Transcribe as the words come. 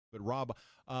But Rob,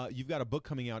 you've got a book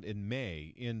coming out in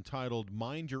May entitled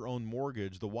 "Mind Your Own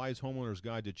Mortgage: The Wise Homeowner's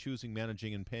Guide to Choosing,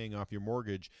 Managing, and Paying Off Your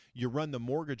Mortgage." You run the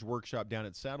mortgage workshop down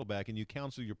at Saddleback, and you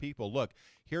counsel your people. Look,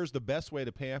 here's the best way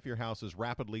to pay off your house as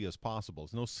rapidly as possible.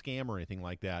 There's no scam or anything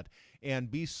like that. And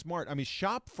be smart. I mean,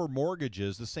 shop for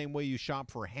mortgages the same way you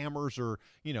shop for hammers or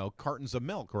cartons of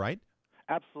milk, right?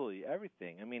 Absolutely,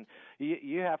 everything. I mean,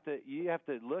 you have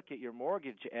to look at your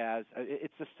mortgage as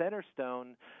it's the center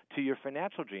stone to your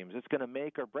financial dreams. It's going to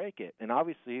make or break it. And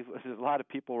obviously, there's a lot of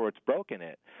people where it's broken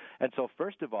it. And so,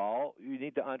 first of all, you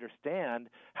need to understand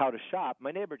how to shop.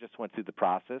 My neighbor just went through the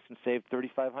process and saved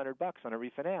 $3,500 on a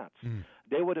refinance. Mm.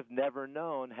 They would have never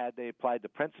known had they applied the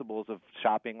principles of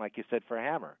shopping, like you said, for a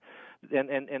hammer. And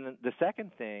the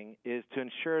second thing is to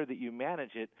ensure that you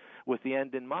manage it with the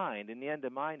end in mind, and the end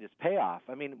in mind is payoff.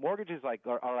 I mean, mortgages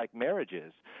are like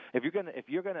marriages. If you're gonna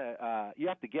you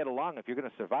have to get along if you're gonna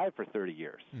survive for 30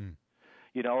 years. Mm.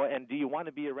 And do you want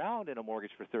to be around in a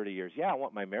mortgage for 30 years? Yeah, I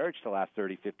want my marriage to last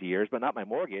 30, 50 years, but not my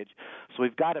mortgage. So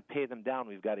we've got to pay them down.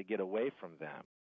 We've got to get away from them.